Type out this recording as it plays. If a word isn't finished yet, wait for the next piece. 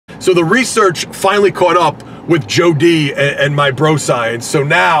So the research finally caught up with Joe D and my bro science. So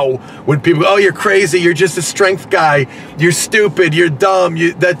now when people go, oh, you're crazy, you're just a strength guy, you're stupid, you're dumb,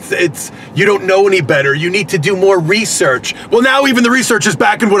 you don't know any better, you need to do more research. Well, now even the research is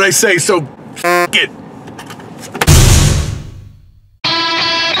backing what I say, so f it.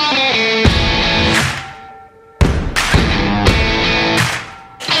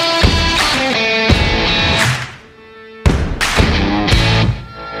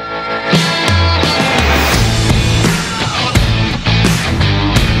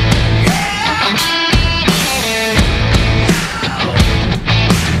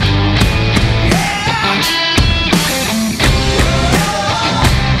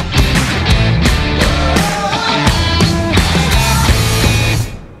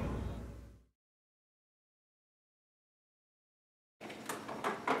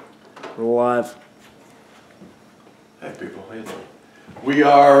 We're live. Hey people, how you doing? We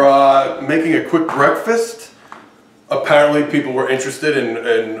are making a quick breakfast. Apparently people were interested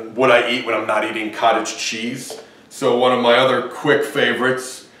in what I eat when I'm not eating cottage cheese. So one of my other quick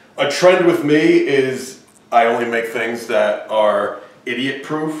favorites, a trend with me is I only make things that are idiot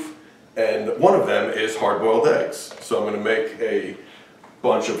proof, and one of them is hard-boiled eggs. So I'm going to make a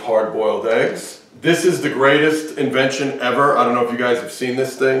bunch of hard-boiled eggs. This is the greatest invention ever. I don't know if you guys have seen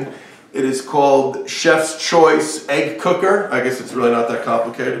this thing. It is called Chef's Choice Egg Cooker. I guess it's really not that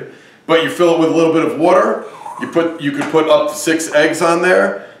complicated. But you fill it with a little bit of water. You could put up to 6 eggs on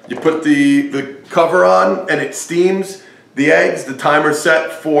there. You put the cover on and it steams the eggs. The timer's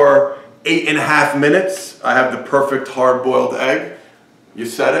set for 8.5 minutes. I have the perfect hard-boiled egg. You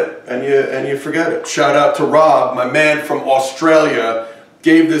set it and you forget it. Shout out to Rob, my man from Australia,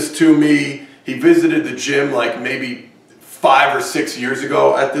 gave this to me. He visited the gym like maybe 5 or 6 years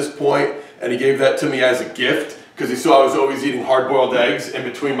ago at this point, and he gave that to me as a gift because he saw I was always eating hard-boiled eggs in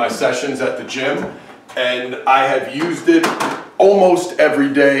between my sessions at the gym, and I have used it almost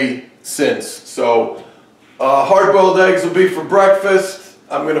every day since. So hard-boiled eggs will be for breakfast.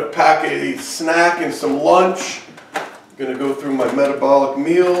 I'm going to pack a snack and some lunch. I'm going to go through my metabolic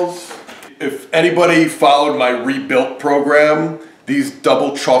meals. If anybody followed my Rebuilt program, these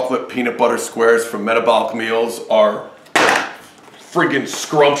double chocolate peanut butter squares from Metabolic Meals are friggin'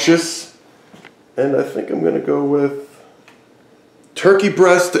 scrumptious. And I think I'm gonna go with turkey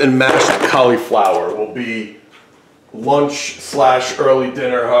breast and mashed cauliflower will be lunch / early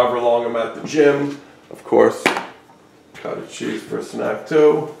dinner, however long I'm at the gym. Of course, cottage cheese for a snack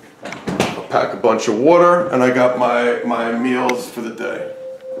too. I'll pack a bunch of water, and I got my meals for the day.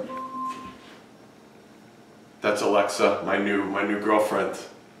 That's Alexa, my new girlfriend.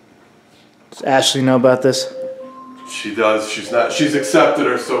 Does Ashley know about this? She does. She's accepted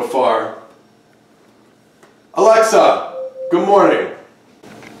her so far. Alexa, good morning.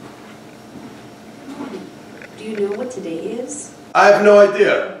 Do you know what today is? I have no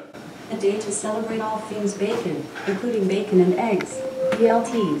idea. A day to celebrate all things bacon, including bacon and eggs,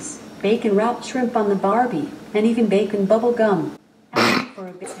 BLTs, bacon wrapped shrimp on the Barbie, and even bacon bubble gum. For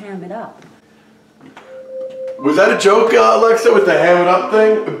a bit, ham it up. Was that a joke, Alexa, with the ham it up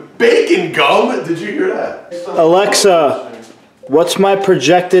thing? Bacon gum? Did you hear that? Alexa, what's my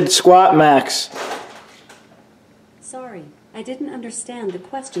projected squat max? Sorry, I didn't understand the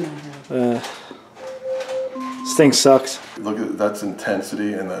question I heard. This thing sucks. Look at that's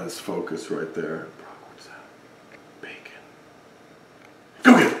intensity, and that is focus right there. What's that? Bacon.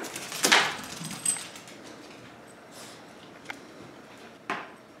 Go get it.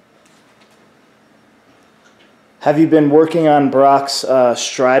 Have you been working on Brock's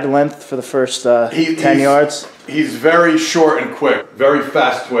stride length for the first 10 yards? He's very short and quick, very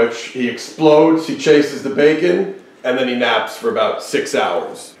fast twitch. He explodes, he chases the bacon, and then he naps for about 6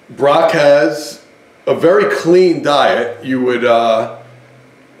 hours. Brock has a very clean diet. You would,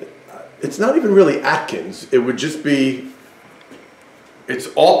 it's not even really Atkins. It would just be, it's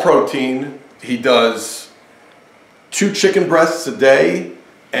all protein. He does 2 chicken breasts a day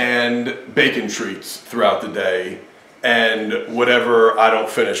and bacon treats throughout the day, and whatever I don't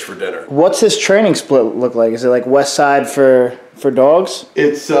finish for dinner. What's his training split look like? Is it like West Side for dogs?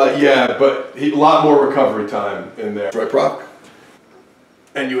 It's, yeah, but a lot more recovery time in there. Right, Brock?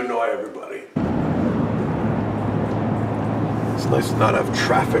 And you annoy everybody. It's nice to not have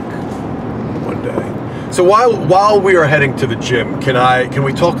traffic one day. So while we are heading to the gym, can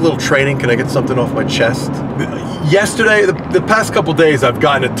we talk a little training? Can I get something off my chest? Yesterday, the past couple days, I've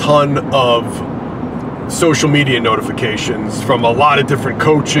gotten a ton of social media notifications from a lot of different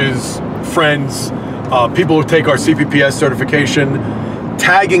coaches, friends, people who take our CPPS certification,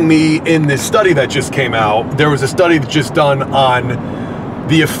 tagging me in this study that just came out. There was a study just done on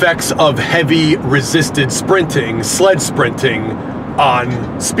the effects of heavy resisted sprinting, sled sprinting,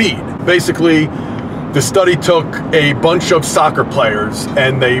 on speed. Basically, the study took a bunch of soccer players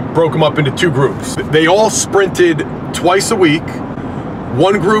and they broke them up into two groups. They all sprinted twice a week.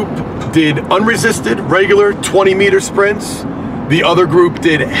 One group did unresisted, regular 20-meter sprints. The other group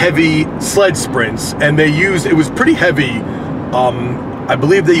did heavy sled sprints, and they used, it was pretty heavy. I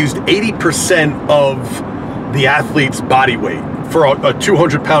believe they used 80% of the athlete's body weight. For a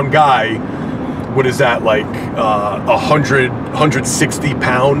 200-pound guy, what is that, like 160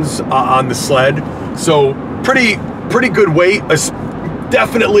 pounds on the sled? So pretty good weight.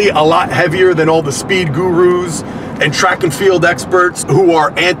 Definitely a lot heavier than all the speed gurus and track and field experts who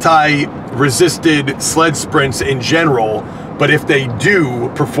are anti-resisted sled sprints in general. But if they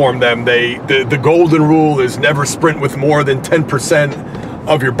do perform them, the golden rule is never sprint with more than 10%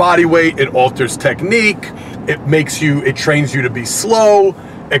 of your body weight. It alters technique. It trains you to be slow,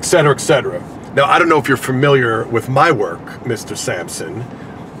 etc., etc. Now, I don't know if you're familiar with my work, Mr. Sampson,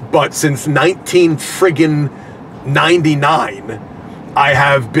 but since 1999, I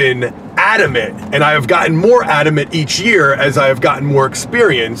have been adamant, and I have gotten more adamant each year as I have gotten more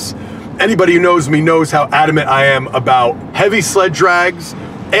experience. Anybody who knows me knows how adamant I am about heavy sled drags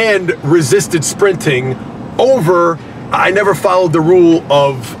and resisted sprinting over, I never followed the rule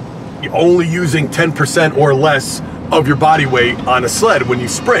of only using 10% or less of your body weight on a sled when you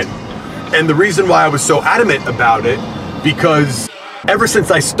sprint. And the reason why I was so adamant about it, because ever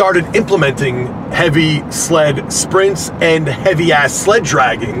since I started implementing heavy sled sprints and heavy ass sled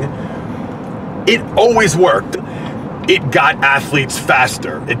dragging, it always worked. It got athletes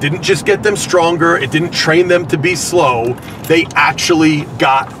faster. It didn't just get them stronger. It didn't train them to be slow. They actually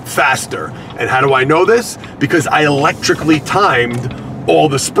got faster. And how do I know this? Because I electrically timed all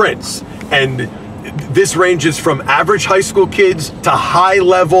the sprints. And this ranges from average high school kids to high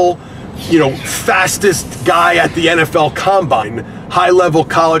level, fastest guy at the NFL Combine, high level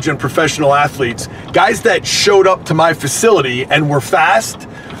college and professional athletes, guys that showed up to my facility and were fast,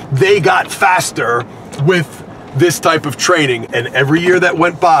 they got faster with this type of training. And every year that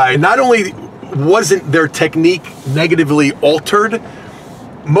went by, not only wasn't their technique negatively altered,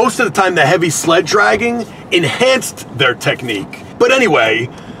 most of the time the heavy sled dragging enhanced their technique. But anyway,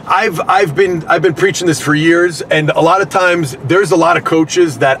 I've been preaching this for years, and a lot of times there's a lot of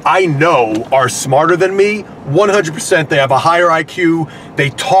coaches that I know are smarter than me, 100%. They have a higher IQ, they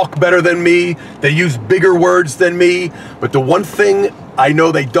talk better than me, they use bigger words than me, but the one thing I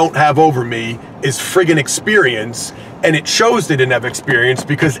know they don't have over me is friggin' experience, and it shows they didn't have experience,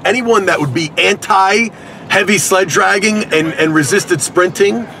 because anyone that would be anti-heavy sled dragging and resisted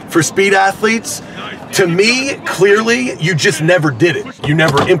sprinting for speed athletes, to me, clearly, you just never did it. You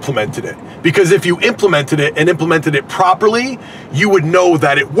never implemented it. Because if you implemented it and implemented it properly, you would know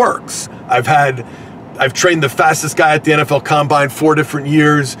that it works. I've trained the fastest guy at the NFL Combine 4 different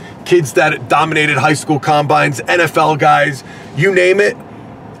years, kids that dominated high school combines, NFL guys, you name it.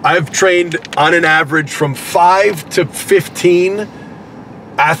 I've trained on an average from 5 to 15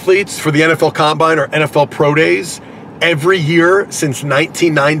 athletes for the NFL Combine or NFL Pro Days every year since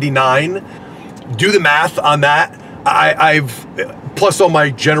 1999. Do the math on that. I've, plus all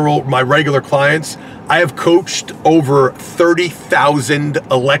my regular clients, I have coached over 30,000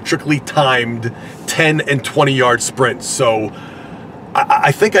 electrically timed 10 and 20 yard sprints. So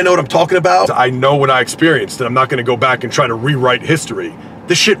I think I know what I'm talking about. I know what I experienced, and I'm not gonna go back and try to rewrite history.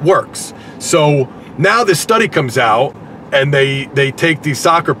 This shit works. So now this study comes out, and they take these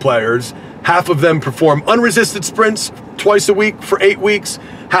soccer players, half of them perform unresisted sprints twice a week for 8 weeks,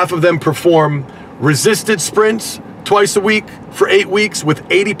 half of them perform resisted sprints twice a week for 8 weeks with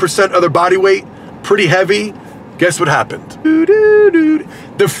 80% of their body weight, pretty heavy. Guess what happened?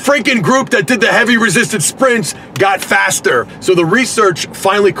 The freaking group that did the heavy resisted sprints got faster. So the research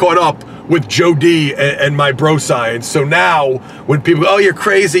finally caught up with Joe D and my bro science. So now when people go, oh, you're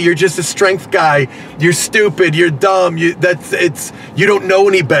crazy, you're just a strength guy, you're stupid, you're dumb, you don't know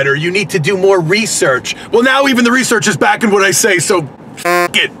any better, you need to do more research. Well, now even the research is backing what I say, so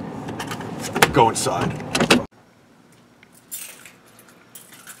f it. Go inside.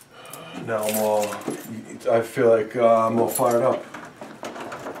 Now I feel like I'm all fired up.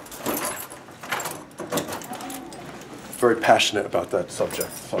 Very passionate about that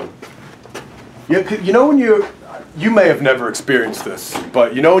subject. So, yeah, you know when you may have never experienced this,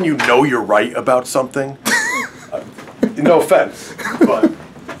 but you know when you know you're right about something? No offense, but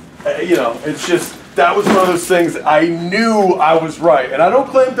it's just, that was one of those things I knew I was right. And I don't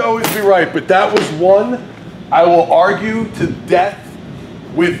claim to always be right, but that was one I will argue to death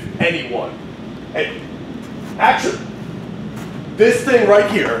with anyone. And actually, this thing right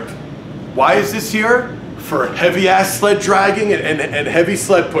here, why is this here? For heavy ass sled dragging and heavy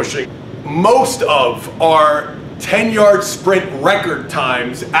sled pushing. Most of our 10-yard sprint record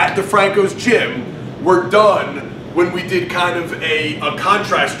times at DeFranco's gym were done when we did kind of a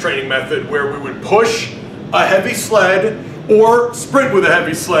contrast training method where we would push a heavy sled or sprint with a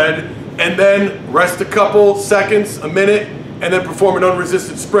heavy sled and then rest a couple seconds, a minute, and then perform an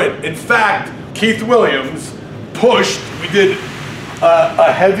unresisted sprint. In fact, Keith Williams pushed, we did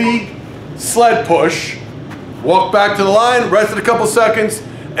a heavy sled push, walked back to the line, rested a couple seconds,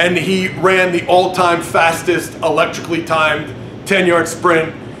 and he ran the all-time fastest electrically timed 10-yard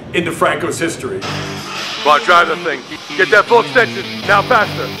sprint in DeFranco's history. Come on, drive the thing. Get that full extension. Now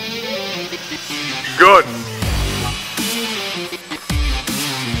faster. Good.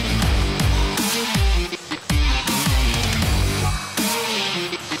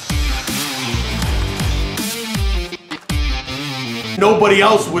 Nobody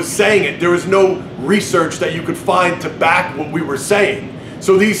else was saying it. There was no research that you could find to back what we were saying.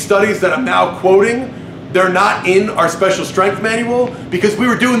 So these studies that I'm now quoting, they're not in our special strength manual because we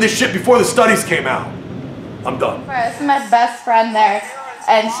were doing this shit before the studies came out. I'm done. This is my best friend there,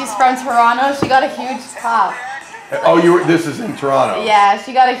 and she's from Toronto. She got a huge pop. Oh, this is in Toronto. Yeah,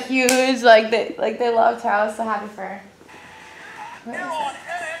 she got a huge, they loved her. I was so happy for her.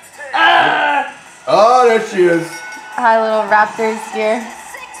 Oh, there she is. Hi, little Raptors gear.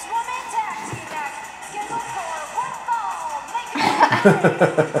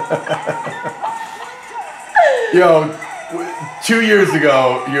 Yo, 2 years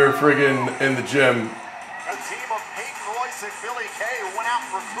ago, you're friggin' in the gym.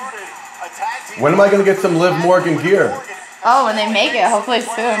 When am I gonna get some Liv Morgan gear? Oh, when they make it, hopefully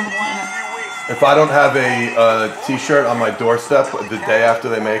soon. If I don't have a t-shirt on my doorstep the day after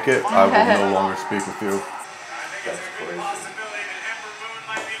they make it, I will no longer speak with you. That's crazy.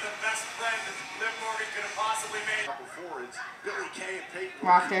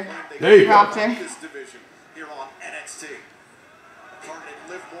 Rocked her. There you go. Rocked her. This division here on NXT. Targeted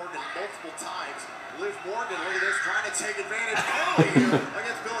Liv Morgan multiple times. Liv Morgan, look at this, trying to take advantage early here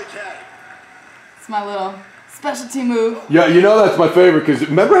against Billie Kay. It's my little specialty move. Yeah, you know that's my favorite because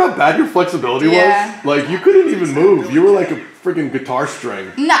remember how bad your flexibility was? Like you couldn't even move. You were like a freaking guitar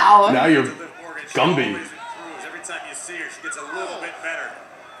string. No. Now you're Gumby. Every time you see her, she gets a little bit better.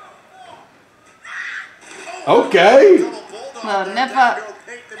 Okay. Little nip up.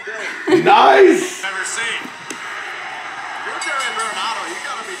 Nice. Never seen. You're Jerry Renato. You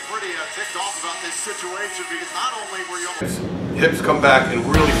gotta be pretty ticked off about this situation because not only were you hips come back and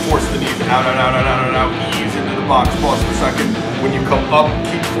really force the knees out, ease into the box. Pause for a second. When you come up,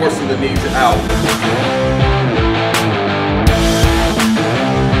 keep forcing the knees out.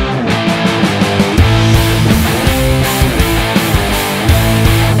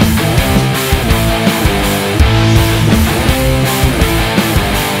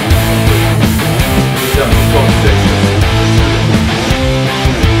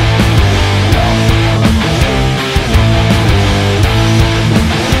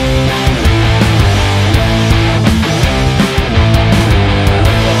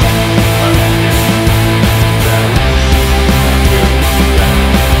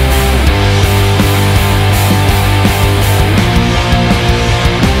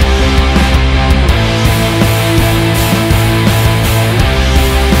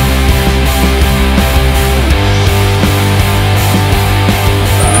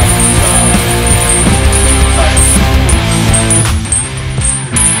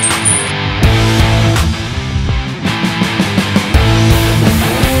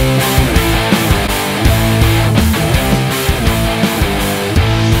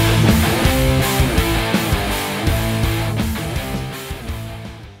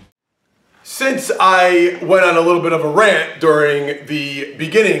 Since I went on a little bit of a rant during the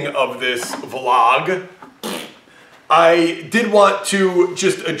beginning of this vlog, I did want to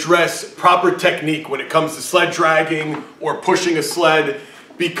just address proper technique when it comes to sled dragging or pushing a sled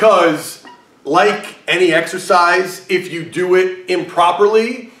because, like any exercise, if you do it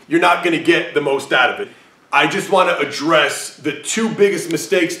improperly, you're not going to get the most out of it. I just want to address the two biggest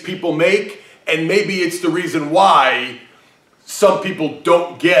mistakes people make, and maybe it's the reason why some people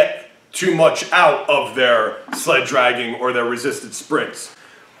don't get too much out of their sled dragging or their resisted sprints.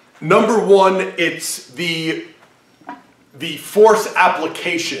 Number one, it's the force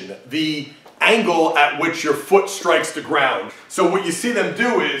application, the angle at which your foot strikes the ground. So what you see them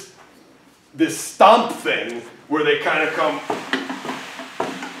do is this stomp thing where they kind of come.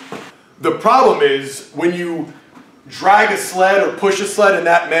 The problem is when you drag a sled or push a sled in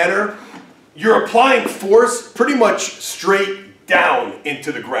that manner, you're applying force pretty much straight down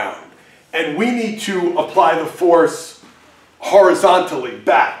into the ground. And we need to apply the force horizontally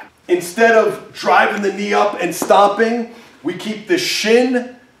back. Instead of driving the knee up and stomping, we keep the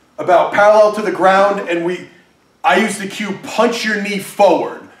shin about parallel to the ground, and I use the cue, punch your knee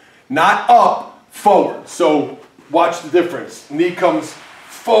forward, not up, forward. So watch the difference. Knee comes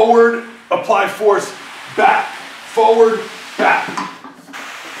forward, apply force, back, forward, back.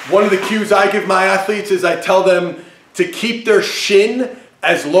 One of the cues I give my athletes is I tell them to keep their shin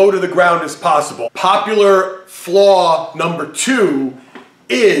as low to the ground as possible. Popular flaw number 2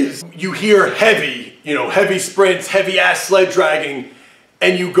 is you hear heavy, heavy sprints, heavy ass sled dragging,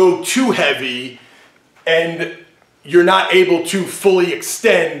 and you go too heavy and you're not able to fully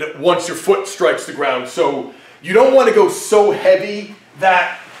extend once your foot strikes the ground. So you don't want to go so heavy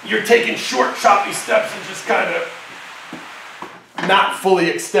that you're taking short, choppy steps and just kind of not fully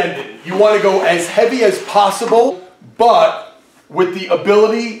extended. You want to go as heavy as possible, but with the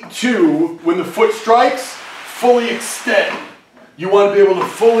ability to, when the foot strikes, fully extend. You want to be able to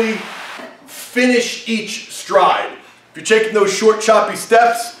fully finish each stride. If you're taking those short, choppy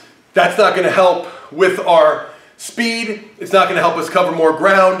steps, that's not going to help with our speed. It's not going to help us cover more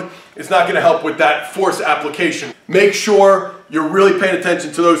ground. It's not going to help with that force application. Make sure you're really paying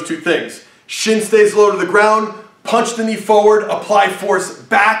attention to those 2 things. Shin stays low to the ground, punch the knee forward, apply force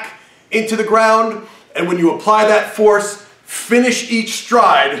back into the ground, and when you apply that force, finish each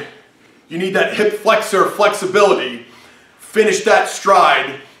stride. You need that hip flexor flexibility. Finish that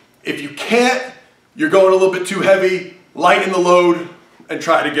stride. If you can't, you're going a little bit too heavy, lighten the load, and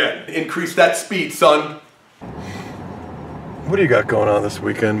try it again. Increase that speed, son. What do you got going on this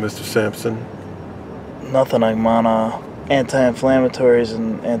weekend, Mr. Sampson? Nothing. I'm on anti-inflammatories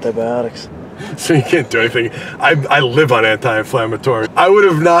and antibiotics. So you can't do anything. I live on anti-inflammatory. I would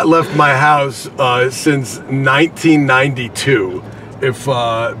have not left my house since 1992 if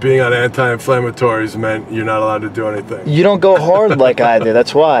being on anti-inflammatories meant you're not allowed to do anything. You don't go hard like I do,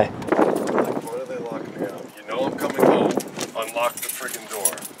 that's why. Why are they locking me out? You know I'm coming home. Unlock the friggin'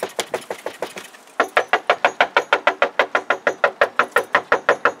 door.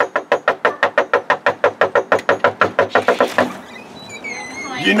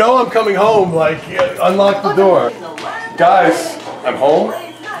 You know I'm coming home, like, unlock the door. Guys, I'm home.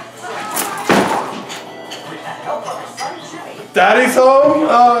 Daddy's home?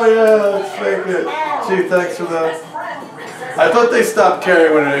 Oh yeah, let's make it. Gee, thanks for that. I thought they stopped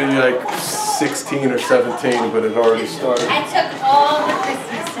carrying when you're like 16 or 17, but it already started. I took all the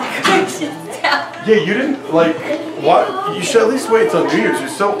Christmas decorations down. Yeah, you didn't, like, what? You should at least wait till New Year's. You're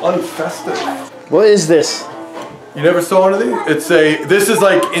so unfestive. What is this? You never saw one of these? This is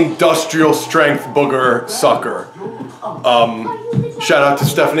like industrial strength booger sucker. Shout out to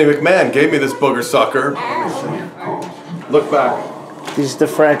Stephanie McMahon, gave me this booger sucker. Look back. These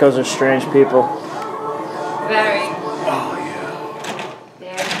DeFrancos are strange people. Very. Oh yeah.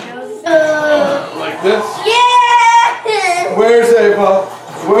 There it goes. Like this? Yeah! Where's Ava?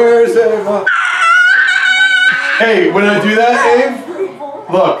 Where's Ava? Hey, when I do that, Ave,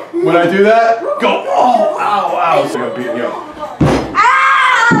 look, when I do that, go, oh, ow, ow. So I'm beating you up.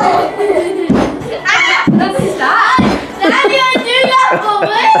 Stop! Daddy, I do that for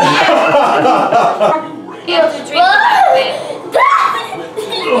me! You have to drink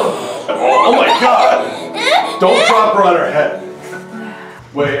Oh my God! Don't drop her on her head.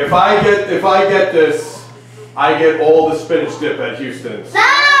 Wait, if I get this, I get all the spinach dip at Houston's. No!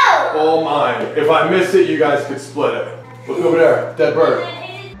 All mine. If I miss it, you guys could split it. Look over there, dead bird.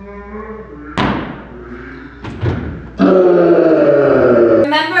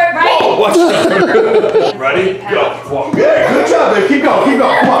 Remember, right? Oh, watch that. Ready? Go. Yeah, good job, babe. Keep going. Keep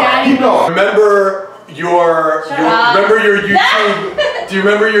going. Come on. Keep going. Remember your YouTube. Do you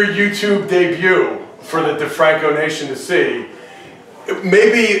remember your YouTube debut for the DeFranco Nation to see?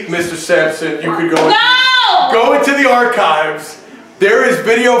 Maybe, Mr. Sampson, you could go into the archives. There is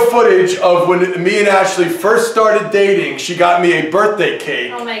video footage of when me and Ashley first started dating. She got me a birthday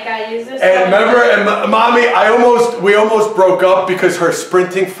cake. Oh my God, use this. And remember, and Mommy, we almost broke up because her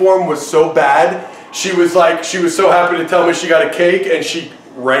sprinting form was so bad. She was so happy to tell me she got a cake and she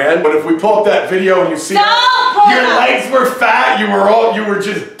ran. But if we pull up that video and you see your legs were fat, you were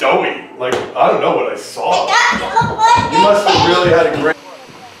just doughy. Like, I don't know what I saw. You must have really had a great.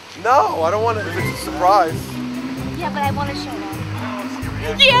 No, I don't want it if it's a surprise. Yeah, but I want to show them.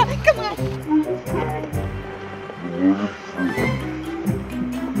 Yeah, come on.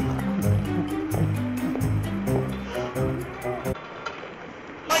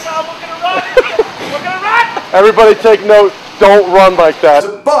 Everybody take note, don't run like that.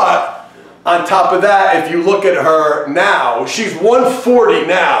 But On top of that, if you look at her now, she's 140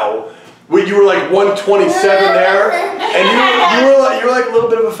 now. You were like 127 there, and you were like a little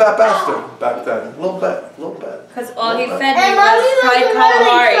bit of a fat bastard back then. A little bit. Because all he fed me was fried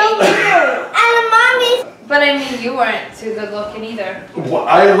calamari. But I mean, you weren't too good looking either. Well,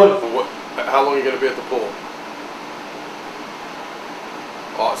 how long are you going to be at the pool?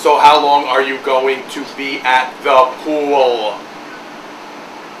 So how long are you going to be at the pool?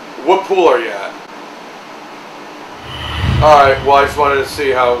 What pool are you at? Alright, well I just wanted to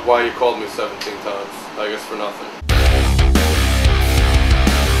see why you called me 17 times. I guess for nothing.